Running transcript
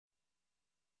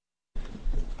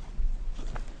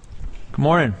Good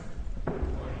morning.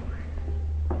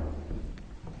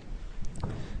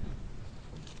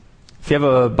 If you have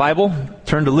a Bible,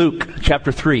 turn to Luke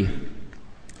chapter 3.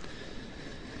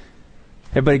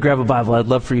 Everybody grab a Bible. I'd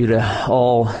love for you to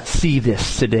all see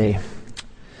this today.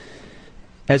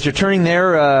 As you're turning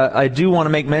there, I do want to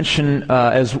make mention,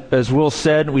 as Will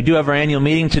said, we do have our annual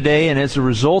meeting today, and as a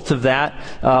result of that,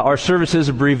 our service is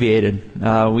abbreviated.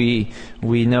 We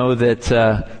know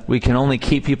that we can only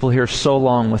keep people here so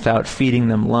long without feeding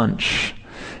them lunch.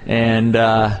 And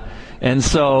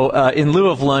so in lieu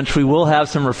of lunch, we will have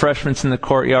some refreshments in the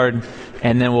courtyard,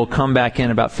 and then we'll come back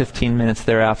in about 15 minutes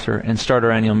thereafter and start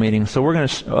our annual meeting. So we're going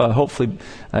to hopefully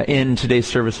end today's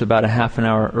service about a half an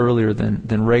hour earlier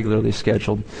than regularly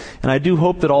scheduled. And I do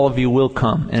hope that all of you will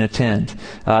come and attend.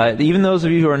 Even those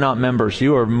of you who are not members,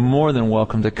 you are more than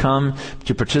welcome to come,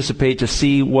 to participate, to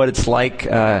see what it's like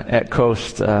at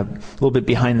Coast, a little bit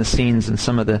behind the scenes and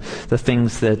some of the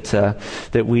things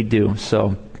that we do.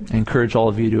 So I encourage all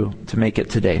of you to make it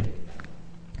today.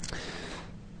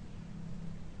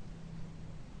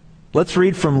 Let's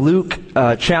read from Luke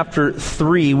chapter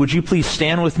 3. Would you please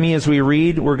stand with me as we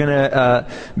read? We're going to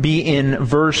be in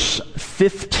verse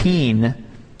 15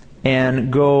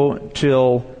 and go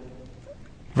till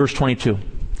verse 22.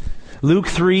 Luke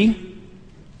 3,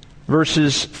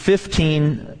 verses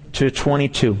 15 to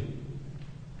 22.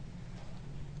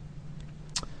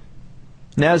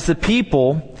 Now, as the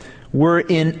people were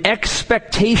in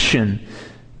expectation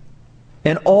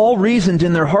and all reasoned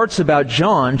in their hearts about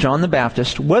John the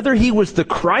Baptist, whether he was the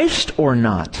Christ or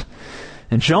not.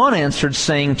 And John answered,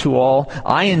 saying to all,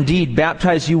 I indeed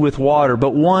baptize you with water,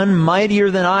 but one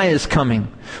mightier than I is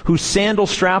coming, whose sandal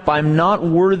strap I am not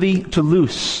worthy to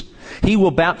loose. He will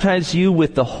baptize you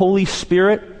with the Holy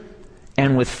Spirit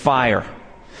and with fire.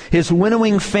 His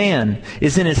winnowing fan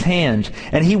is in his hand,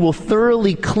 and he will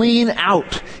thoroughly clean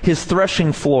out his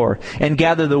threshing floor and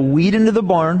gather the wheat into the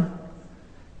barn,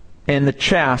 and the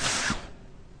chaff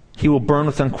he will burn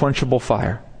with unquenchable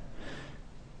fire.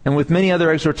 And with many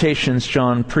other exhortations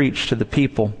John preached to the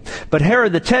people. But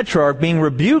Herod the Tetrarch, being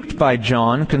rebuked by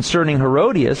John concerning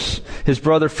Herodias, his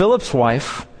brother Philip's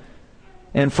wife,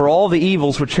 and for all the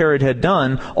evils which Herod had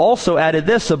done, also added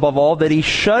this above all, that he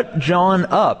shut John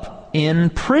up in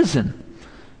prison.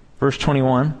 Verse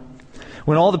 21.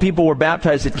 When all the people were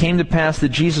baptized, it came to pass that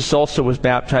Jesus also was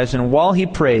baptized, and while he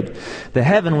prayed, the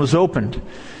heaven was opened,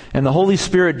 and the Holy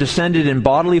Spirit descended in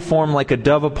bodily form like a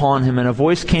dove upon him, and a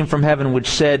voice came from heaven which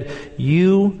said,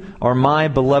 You are my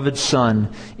beloved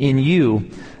Son. In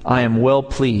you I am well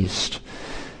pleased.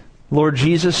 Lord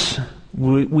Jesus,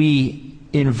 we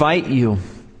invite you.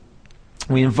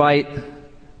 We invite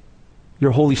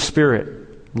your Holy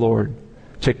Spirit, Lord,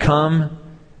 to come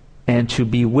and to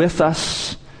be with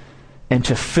us and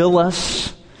to fill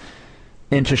us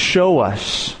and to show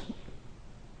us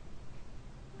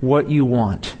what you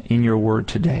want in your word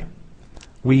today.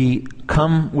 We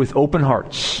come with open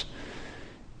hearts,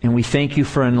 and we thank you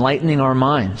for enlightening our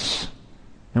minds.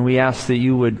 And we ask that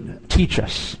you would teach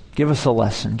us, give us a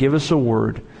lesson, give us a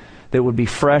word that would be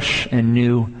fresh and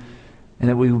new, and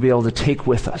that we would be able to take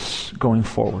with us going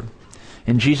forward.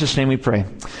 In Jesus' name we pray.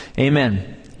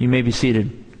 Amen. You may be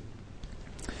seated.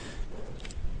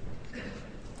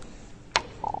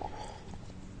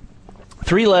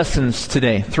 Three lessons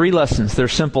today. Three lessons. They're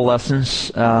simple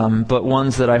lessons, but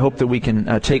ones that I hope that we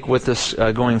can take with us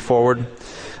going forward.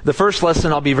 The first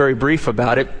lesson, I'll be very brief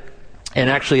about it. And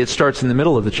actually, it starts in the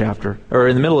middle of the chapter, or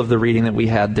in the middle of the reading that we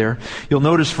had there. You'll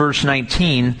notice verse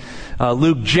 19,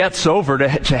 Luke jets over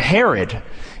to Herod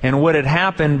and what had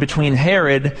happened between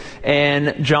Herod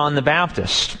and John the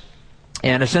Baptist.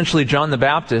 And essentially, John the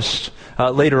Baptist,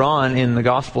 later on in the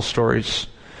gospel stories,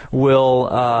 will,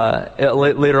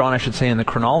 later on I should say in the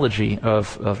chronology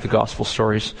of the gospel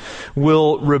stories,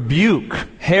 will rebuke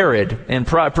Herod, and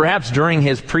perhaps during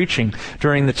his preaching,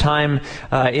 during the time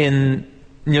in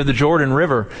near the Jordan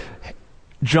River,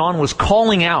 John was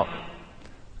calling out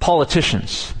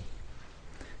politicians.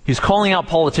 He's calling out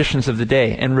politicians of the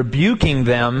day and rebuking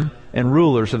them, and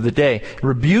rulers of the day,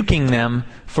 rebuking them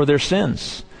for their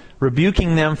sins,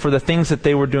 rebuking them for the things that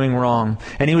they were doing wrong.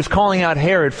 And he was calling out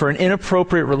Herod for an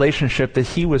inappropriate relationship that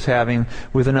he was having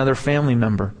with another family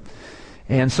member.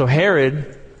 And so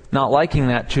Herod, not liking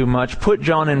that too much, put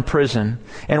John in prison.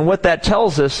 And what that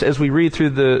tells us as we read through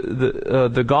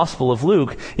the Gospel of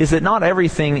Luke is that not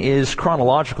everything is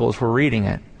chronological as we're reading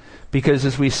it. Because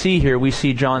as we see here, we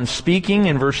see John speaking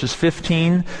in verses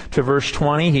 15 to verse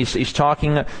 20. He's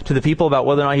talking to the people about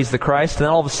whether or not he's the Christ. And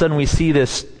then all of a sudden we see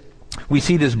this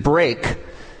break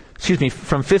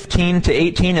from 15 to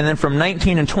 18, and then from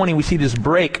 19 and 20 we see this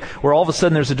break where all of a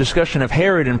sudden there's a discussion of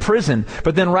Herod in prison.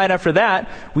 But then right after that,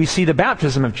 we see the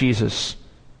baptism of Jesus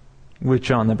with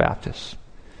John the Baptist.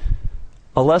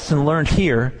 A lesson learned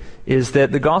here is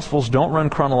that the Gospels don't run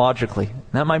chronologically.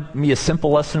 That might be a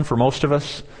simple lesson for most of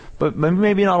us, but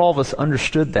maybe not all of us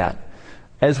understood that.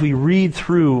 As we read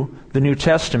through the New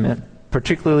Testament,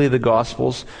 particularly the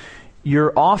Gospels,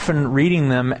 you're often reading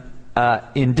them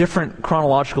in different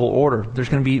chronological order. There's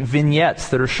going to be vignettes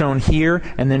that are shown here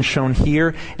and then shown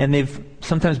here, and they've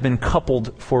sometimes been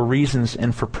coupled for reasons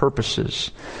and for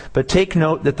purposes. But take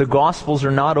note that the Gospels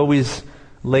are not always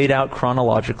laid out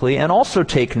chronologically, and also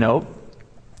take note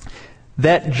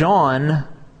that John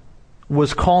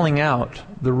was calling out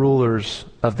the rulers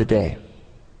of the day.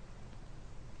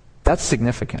 That's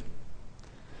significant.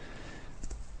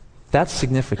 That's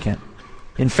significant.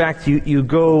 In fact, you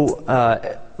go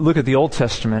look at the Old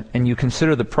Testament and you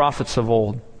consider the prophets of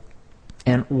old,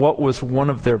 and what was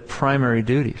one of their primary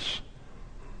duties?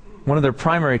 One of their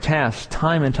primary tasks,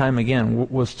 time and time again,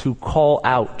 was to call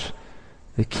out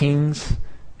the kings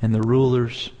and the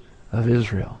rulers of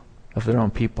Israel, of their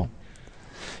own people.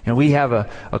 And we have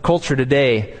a culture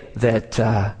today that,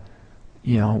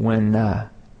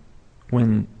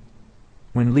 when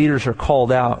leaders are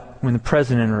called out, when the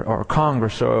president or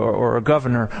Congress or a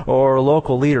governor or a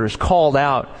local leader is called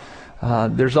out,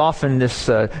 there's often this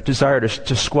desire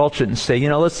to squelch it and say,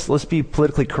 let's be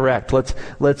politically correct. Let's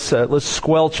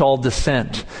squelch all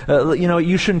dissent.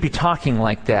 You shouldn't be talking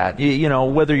like that.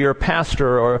 Whether you're a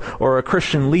pastor or a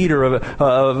Christian leader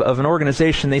of an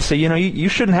organization, they say, you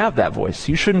shouldn't have that voice.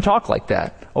 You shouldn't talk like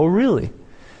that. Oh, really?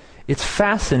 It's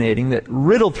fascinating that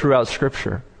riddled throughout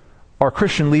Scripture are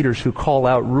Christian leaders who call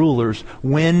out rulers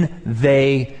when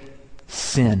they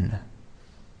sin.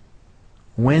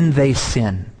 When they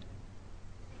sin.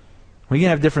 We can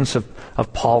have difference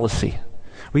of policy.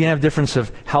 We can have difference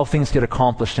of how things get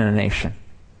accomplished in a nation.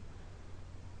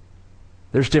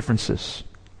 There's differences.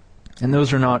 And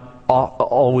those are not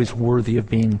always worthy of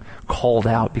being called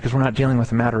out because we're not dealing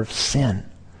with a matter of sin.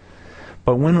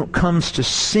 But when it comes to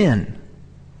sin,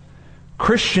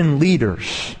 Christian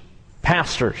leaders,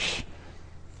 pastors,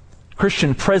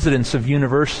 Christian presidents of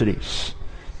universities,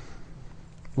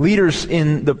 leaders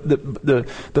in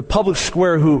the public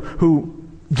square who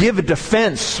give a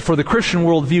defense for the Christian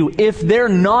worldview, if they're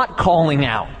not calling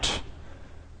out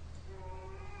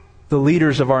the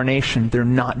leaders of our nation, they're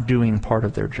not doing part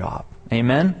of their job.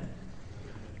 Amen?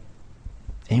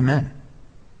 Amen.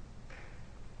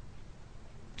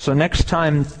 So next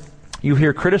time you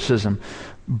hear criticism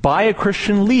by a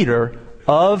Christian leader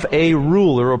of a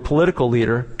ruler or political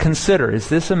leader, consider, is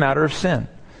this a matter of sin?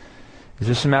 Is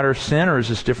this a matter of sin, or is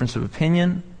this difference of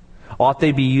opinion? Ought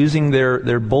they be using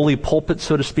their bully pulpit,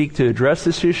 so to speak, to address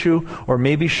this issue? Or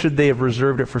maybe should they have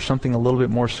reserved it for something a little bit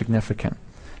more significant?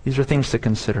 These are things to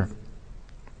consider.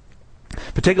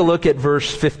 But take a look at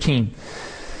verse 15.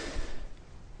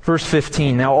 Verse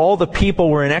 15, now all the people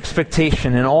were in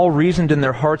expectation and all reasoned in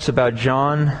their hearts about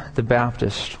John the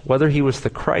Baptist, whether he was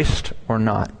the Christ or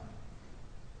not.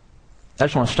 I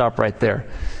just want to stop right there.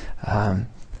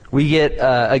 We get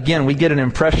an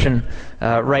impression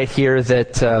right here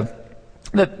that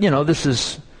this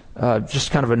is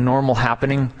just kind of a normal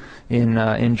happening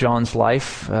in John's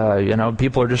life.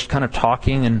 People are just kind of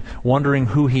talking and wondering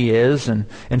who he is and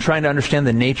trying to understand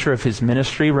the nature of his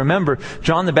ministry. Remember,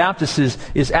 John the Baptist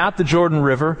is at the Jordan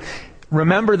River.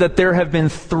 Remember that there have been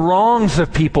throngs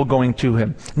of people going to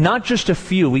him, not just a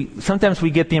few. Sometimes we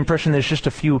get the impression there's just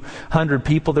a few hundred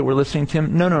people that were listening to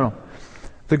him. No.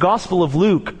 The Gospel of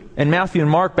Luke and Matthew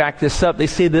and Mark back this up. They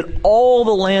say that all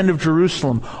the land of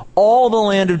Jerusalem, all the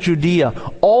land of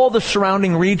Judea, all the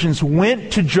surrounding regions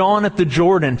went to John at the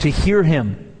Jordan to hear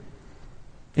him,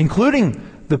 including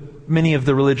many of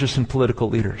the religious and political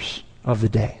leaders of the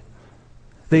day.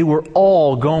 They were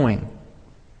all going.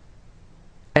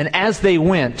 And as they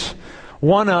went,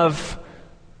 one of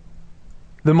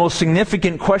the most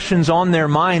significant questions on their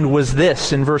mind was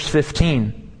this in verse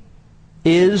 15.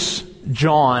 Is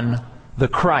John the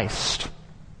Christ?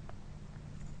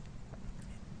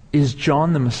 Is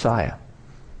John the Messiah?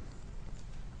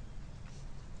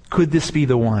 Could this be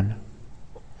the one?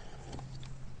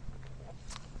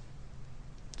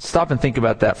 Stop and think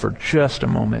about that for just a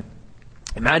moment.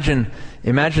 Imagine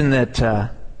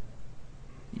that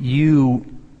you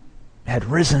had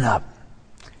risen up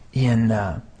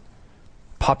in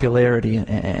popularity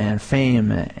and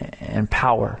fame and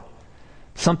power.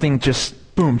 Something just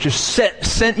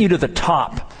sent you to the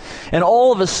top. And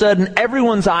all of a sudden,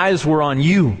 everyone's eyes were on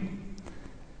you.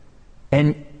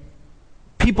 And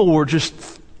people were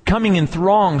just coming in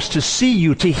throngs to see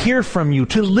you, to hear from you,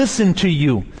 to listen to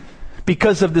you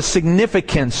because of the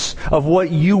significance of what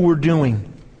you were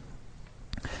doing.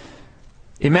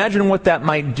 Imagine what that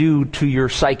might do to your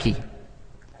psyche,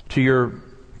 to your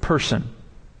person.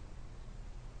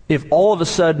 If all of a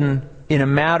sudden, in a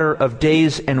matter of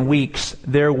days and weeks,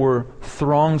 there were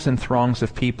throngs and throngs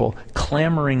of people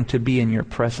clamoring to be in your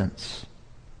presence.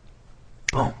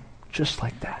 Boom, just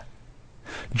like that.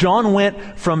 John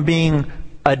went from being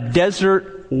a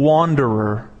desert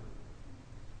wanderer,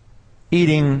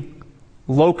 eating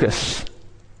locusts,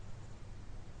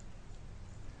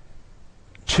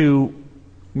 to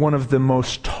one of the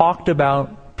most talked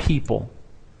about people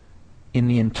in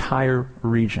the entire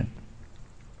region.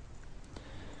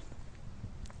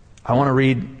 I want to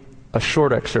read a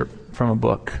short excerpt from a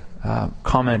book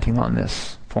commenting on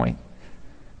this point.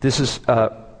 This is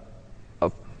a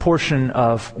portion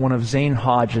of one of Zane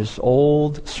Hodge's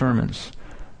old sermons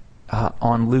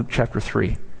on Luke chapter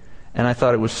 3. And I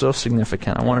thought it was so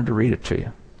significant, I wanted to read it to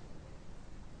you.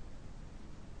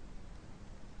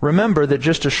 Remember that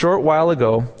just a short while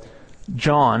ago,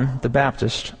 John the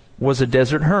Baptist was a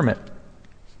desert hermit,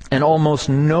 and almost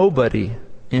nobody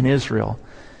in Israel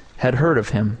had heard of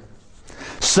him.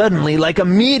 Suddenly, like a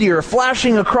meteor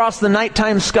flashing across the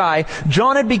nighttime sky,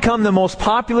 John had become the most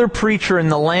popular preacher in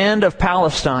the land of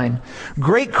Palestine.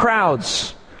 Great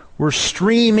crowds were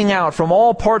streaming out from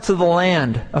all parts of the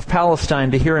land of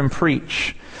Palestine to hear him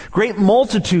preach. Great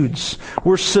multitudes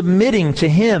were submitting to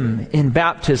him in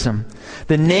baptism.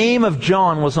 The name of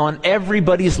John was on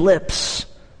everybody's lips.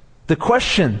 The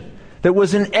question that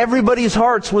was in everybody's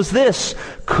hearts was this: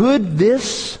 could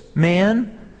this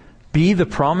man be the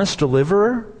promised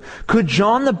deliverer? Could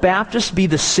John the Baptist be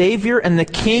the Savior and the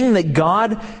King that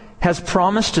God has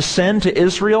promised to send to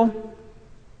Israel?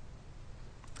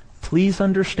 Please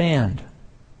understand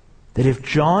that if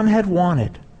John had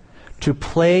wanted to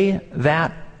play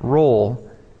that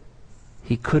role,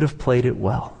 he could have played it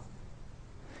well.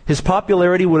 His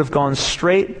popularity would have gone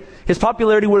straight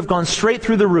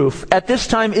through the roof. At this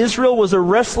time, Israel was a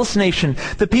restless nation.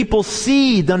 The people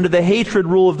seethed under the hatred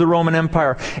rule of the Roman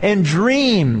Empire and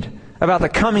dreamed about the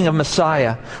coming of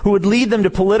Messiah, who would lead them to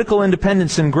political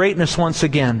independence and greatness once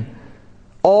again.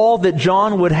 All that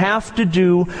John would have to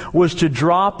do was to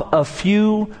drop a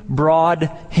few broad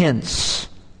hints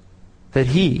that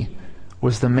he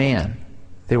was the man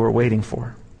they were waiting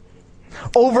for.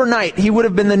 Overnight, he would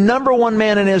have been the number one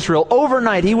man in Israel.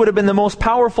 Overnight, he would have been the most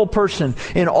powerful person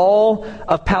in all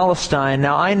of Palestine.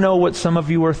 Now, I know what some of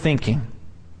you are thinking.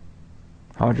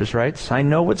 Hodges writes, I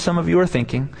know what some of you are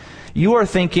thinking. You are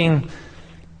thinking,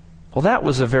 well, that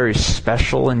was a very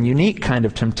special and unique kind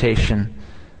of temptation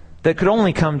that could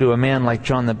only come to a man like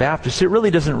John the Baptist. It really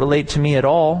doesn't relate to me at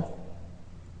all.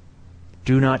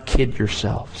 Do not kid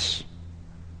yourselves.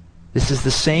 This is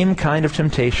the same kind of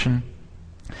temptation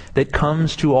that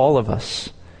comes to all of us.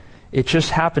 It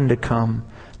just happened to come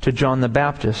to John the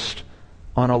Baptist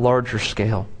on a larger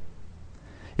scale.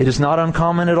 It is not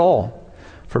uncommon at all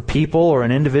for people or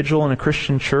an individual in a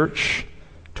Christian church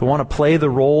to want to play the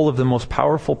role of the most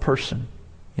powerful person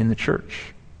in the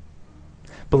church.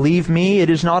 Believe me, it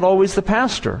is not always the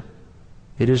pastor.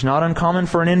 It is not uncommon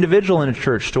for an individual in a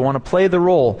church to want to play the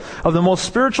role of the most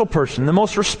spiritual person, the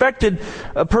most respected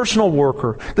personal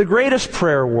worker, the greatest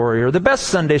prayer warrior, the best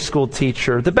Sunday school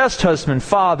teacher, the best husband,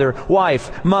 father,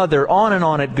 wife, mother, on and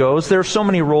on it goes. There are so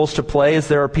many roles to play as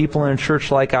there are people in a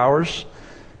church like ours.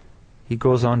 He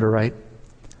goes on to write,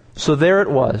 so there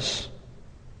it was,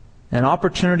 an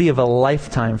opportunity of a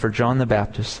lifetime for John the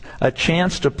Baptist, a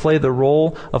chance to play the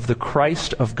role of the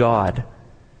Christ of God.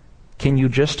 Can you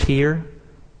just hear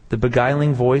the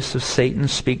beguiling voice of Satan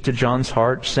speak to John's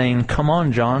heart, saying, come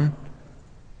on, John,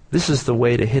 this is the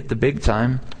way to hit the big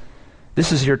time.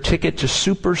 This is your ticket to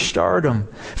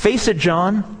superstardom. Face it,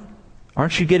 John,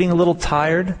 aren't you getting a little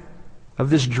tired of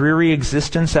this dreary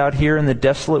existence out here in the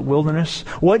desolate wilderness?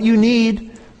 What you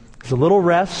need is a little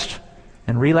rest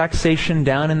and relaxation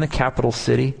down in the capital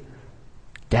city,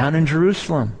 down in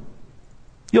Jerusalem.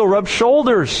 You'll rub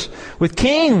shoulders with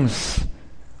kings,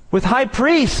 with high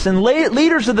priests and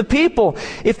leaders of the people.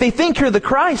 If they think you're the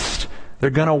Christ, they're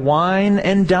going to wine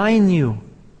and dine you.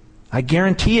 I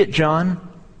guarantee it, John.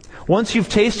 Once you've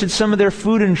tasted some of their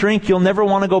food and drink, you'll never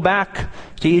want to go back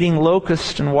to eating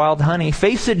locust and wild honey.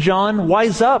 Face it, John.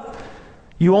 Wise up.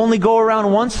 You only go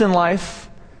around once in life,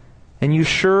 and you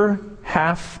sure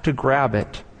have to grab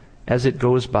it as it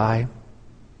goes by.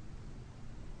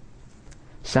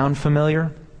 Sound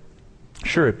familiar?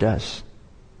 Sure it does.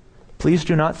 Please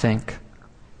do not think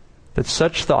that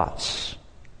such thoughts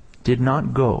did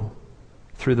not go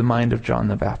through the mind of John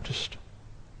the Baptist.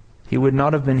 He would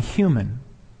not have been human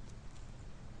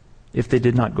if they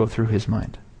did not go through his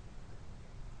mind.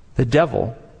 The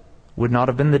devil would not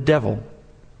have been the devil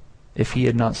if he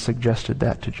had not suggested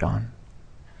that to John.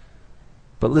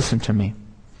 But listen to me.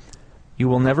 You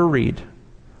will never read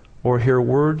or hear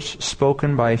words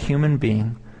spoken by a human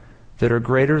being that are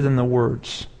greater than the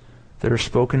words that are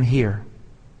spoken here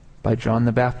by John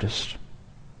the Baptist.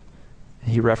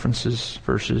 He references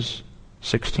verses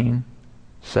 16,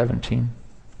 17,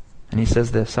 and he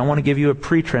says this. I want to give you a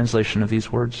pre-translation of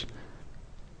these words.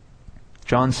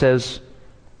 John says,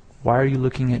 "Why are you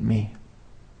looking at me?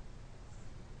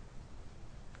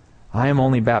 I am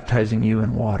only baptizing you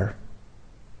in water.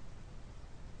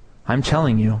 I'm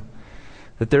telling you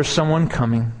that there's someone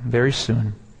coming very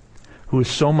soon who is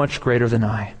so much greater than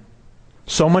I,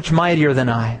 so much mightier than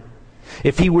I.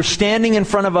 If he were standing in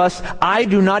front of us, I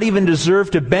do not even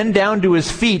deserve to bend down to his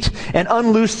feet and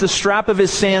unloose the strap of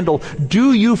his sandal.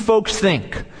 Do you folks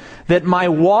think that my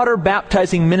water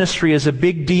baptizing ministry is a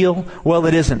big deal? Well,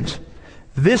 it isn't.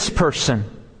 This person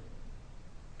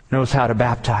knows how to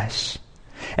baptize.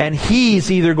 And he's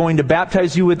either going to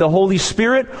baptize you with the Holy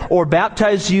Spirit or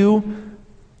baptize you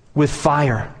with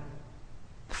fire.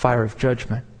 Fire of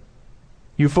judgment.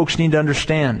 You folks need to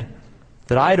understand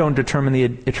that I don't determine the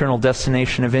eternal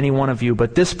destination of any one of you,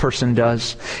 but this person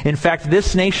does. In fact,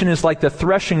 this nation is like the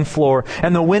threshing floor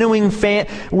and the winnowing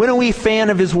fan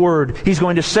of his word. He's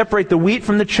going to separate the wheat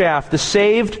from the chaff. The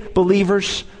saved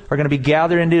believers are going to be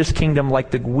gathered into his kingdom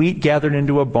like the wheat gathered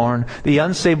into a barn. The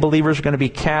unsaved believers are going to be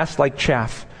cast like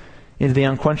chaff into the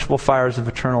unquenchable fires of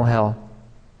eternal hell.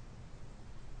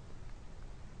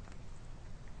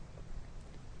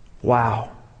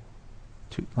 Wow.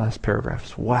 Two last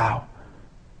paragraphs. Wow.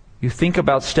 You think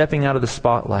about stepping out of the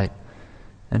spotlight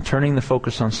and turning the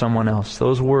focus on someone else.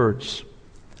 Those words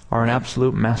are an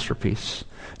absolute masterpiece.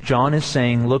 John is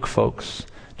saying, look, folks,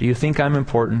 do you think I'm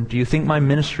important? Do you think my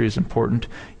ministry is important?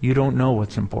 You don't know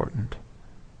what's important.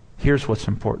 Here's what's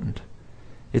important.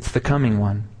 It's the coming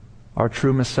one, our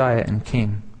true Messiah and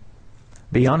King.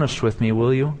 Be honest with me,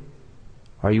 will you?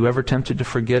 Are you ever tempted to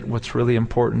forget what's really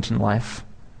important in life?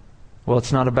 Well,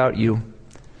 it's not about you.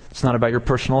 It's not about your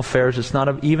personal affairs. It's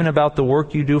not even about the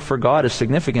work you do for God, as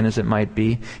significant as it might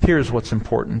be. Here's what's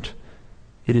important.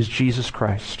 It is Jesus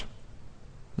Christ,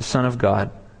 the Son of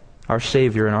God, our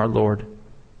Savior and our Lord.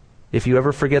 If you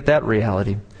ever forget that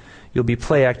reality, you'll be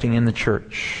play acting in the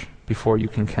church before you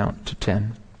can count to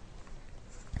 10.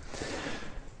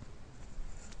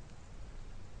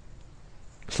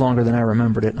 It's longer than I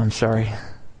remembered it. I'm sorry.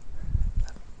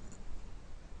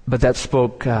 But that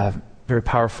spoke very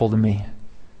powerful to me.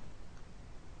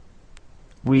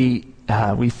 We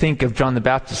think of John the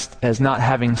Baptist as not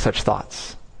having such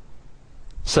thoughts.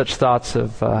 Such thoughts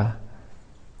of,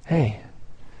 hey,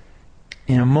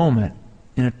 in a moment,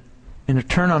 in a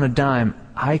turn on a dime,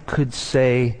 I could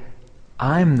say,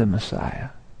 I'm the Messiah.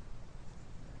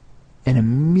 And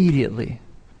immediately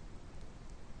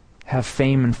have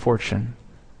fame and fortune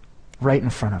right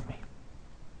in front of me.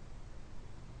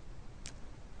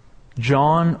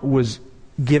 John was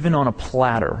given on a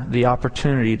platter the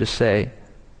opportunity to say,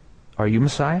 are you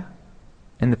Messiah?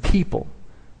 And the people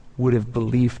would have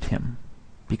believed him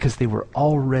because they were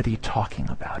already talking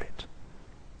about it.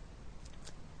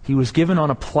 He was given on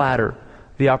a platter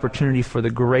the opportunity for the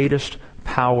greatest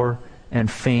power and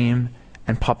fame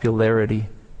and popularity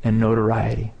and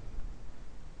notoriety.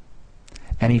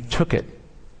 And he took it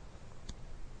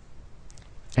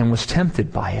and was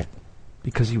tempted by it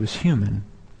because he was human.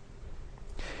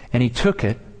 And he took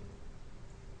it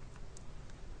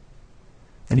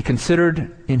and he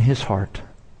considered in his heart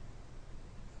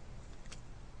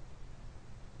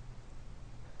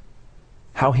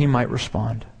how he might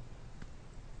respond.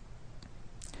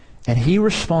 And he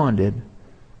responded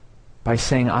by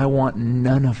saying, I want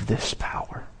none of this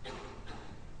power.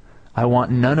 I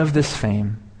want none of this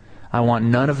fame. I want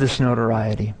none of this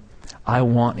notoriety. I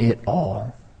want it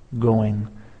all going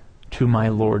to my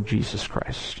Lord Jesus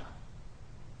Christ.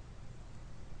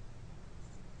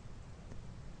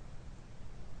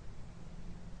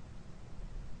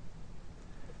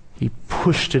 He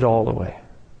pushed it all away.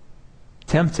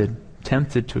 Tempted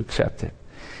to accept it.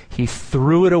 He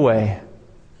threw it away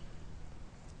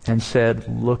and said,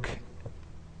 look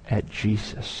at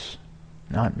Jesus,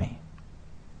 not me.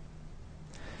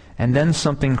 And then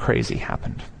something crazy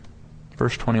happened.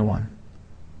 Verse 21.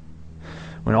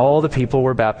 When all the people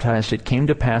were baptized, it came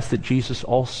to pass that Jesus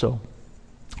also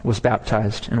was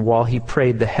baptized. And while he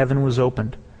prayed, the heaven was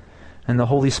opened. And the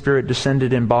Holy Spirit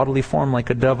descended in bodily form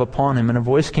like a dove upon him. And a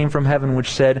voice came from heaven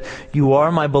which said, You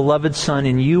are my beloved Son,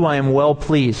 in you I am well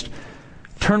pleased.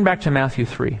 Turn back to Matthew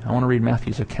 3. I want to read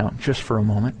Matthew's account just for a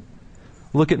moment.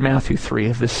 Look at Matthew 3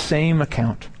 of this same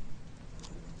account.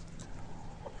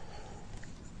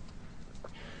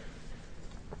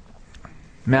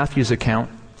 Matthew's account,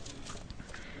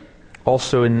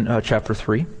 also in chapter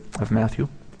 3 of Matthew.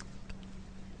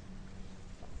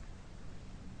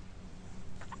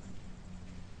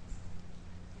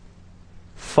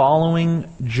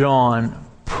 Following John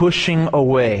pushing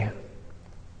away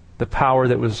the power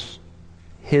that was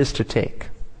his to take.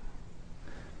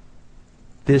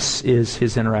 This is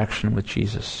his interaction with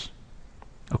Jesus,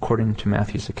 according to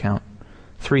Matthew's account.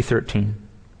 3:13.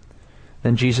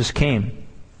 Then Jesus came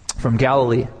from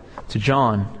Galilee to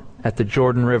John at the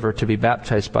Jordan River to be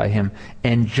baptized by him.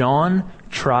 And John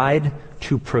tried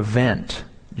to prevent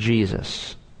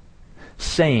Jesus,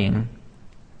 saying,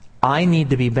 I need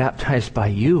to be baptized by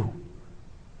you.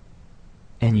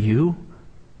 And you?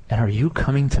 And are you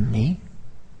coming to me?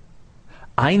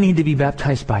 I need to be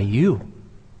baptized by you.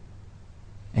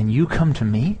 And you come to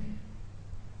me?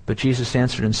 But Jesus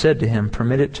answered and said to him,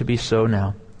 permit it to be so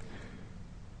now,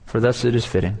 for thus it is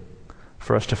fitting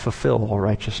for us to fulfill all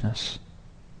righteousness.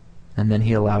 And then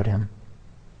he allowed him.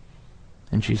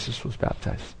 And Jesus was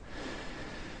baptized.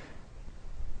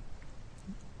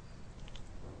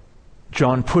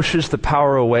 John pushes the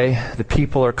power away. The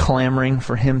people are clamoring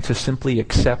for him to simply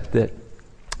accept that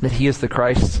he is the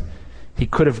Christ. He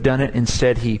could have done it.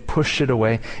 Instead, he pushed it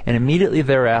away. And immediately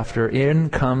thereafter, in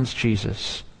comes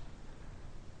Jesus.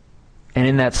 And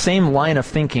in that same line of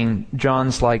thinking,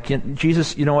 John's like,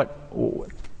 Jesus, you know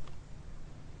what?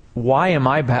 Why am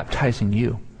I baptizing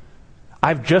you?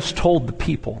 I've just told the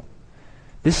people,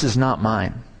 this is not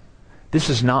mine. This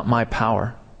is not my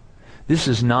power. This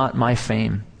is not my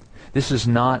fame. This is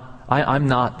not, I'm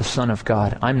not the Son of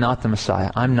God. I'm not the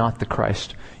Messiah. I'm not the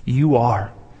Christ. You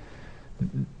are.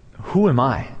 Who am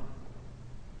I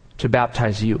to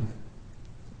baptize you?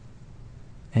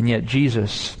 And yet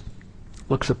Jesus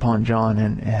looks upon John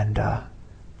and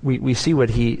we see what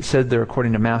he said there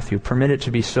according to Matthew. Permit it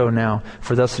to be so now,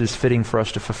 for thus it is fitting for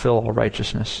us to fulfill all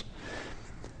righteousness.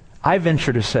 I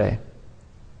venture to say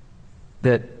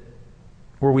that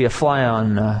were we a fly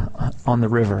on the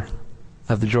river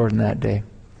of the Jordan that day,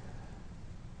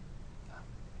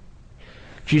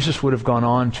 Jesus would have gone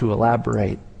on to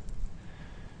elaborate.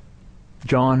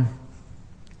 John,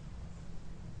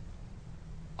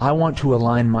 I want to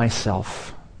align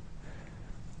myself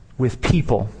with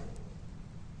people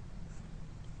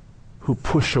who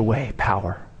push away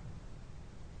power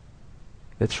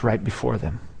that's right before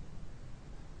them.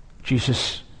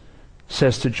 Jesus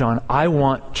says to John, I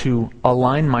want to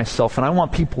align myself and I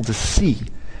want people to see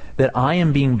that I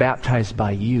am being baptized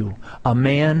by you, a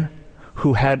man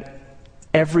who had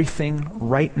everything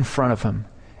right in front of him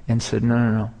and said,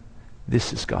 no,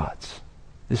 this is God's.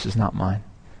 This is not mine.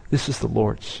 This is the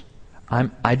Lord's.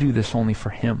 I do this only for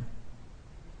him.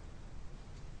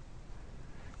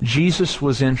 Jesus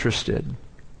was interested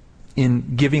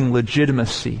in giving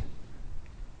legitimacy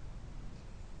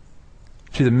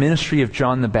to the ministry of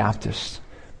John the Baptist,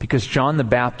 because John the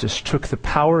Baptist took the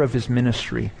power of his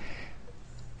ministry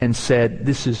and said,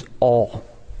 this is all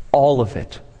of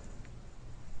it.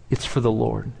 It's for the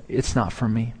Lord. It's not for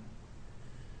me.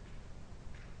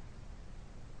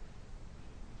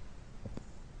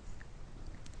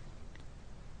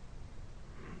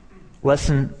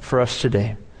 Lesson for us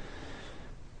today.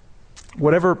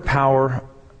 Whatever power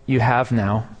you have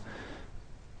now,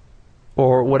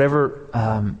 or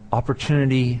whatever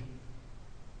opportunity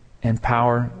and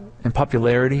power and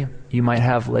popularity you might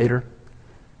have later,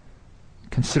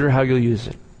 consider how you'll use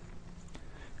it.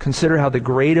 Consider how the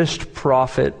greatest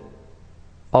prophet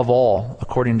of all,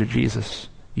 according to Jesus,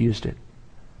 used it.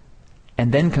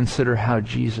 And then consider how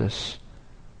Jesus,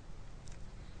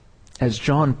 as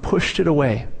John pushed it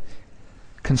away,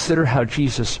 consider how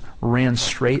Jesus ran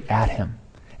straight at him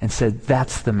and said,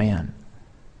 that's the man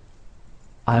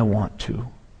I want to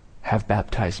have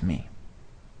baptize me.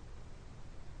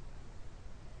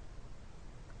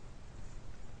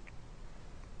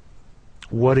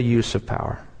 What a use of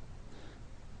power.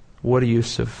 What a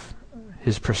use of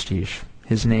his prestige,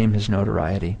 his name, his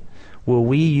notoriety. Will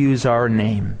we use our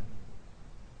name,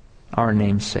 our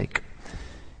namesake,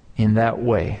 in that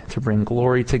way to bring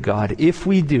glory to God? If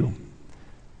we do,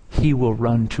 he will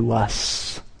run to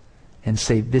us and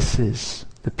say, this is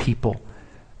the people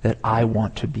that I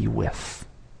want to be with,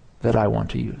 that I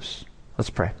want to use. Let's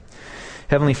pray.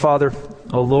 Heavenly Father,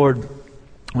 oh Lord,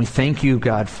 we thank you,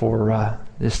 God, for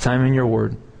this time in your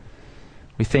word.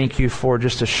 We thank you for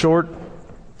just a short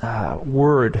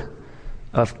word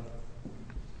of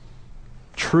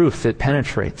truth that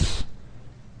penetrates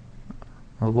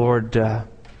Oh, Lord,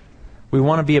 we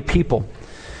want to be a people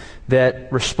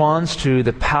that responds to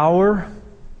the power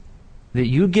that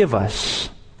you give us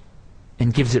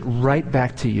and gives it right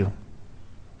back to you.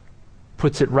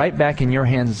 Puts it right back in your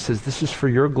hands and says, this is for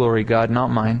your glory, God, not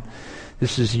mine.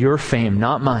 This is your fame,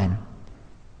 not mine.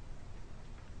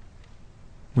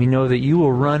 We know that you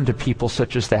will run to people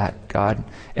such as that, God.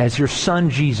 As your son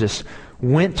Jesus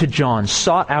went to John,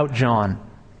 sought out John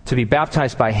to be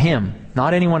baptized by him,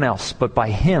 not anyone else, but by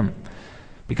him,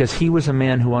 because he was a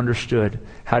man who understood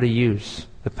how to use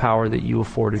the power that you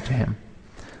afforded to him.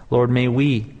 Lord, may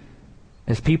we,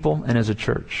 as people and as a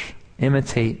church,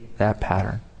 imitate that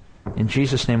pattern. In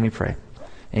Jesus' name we pray.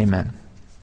 Amen.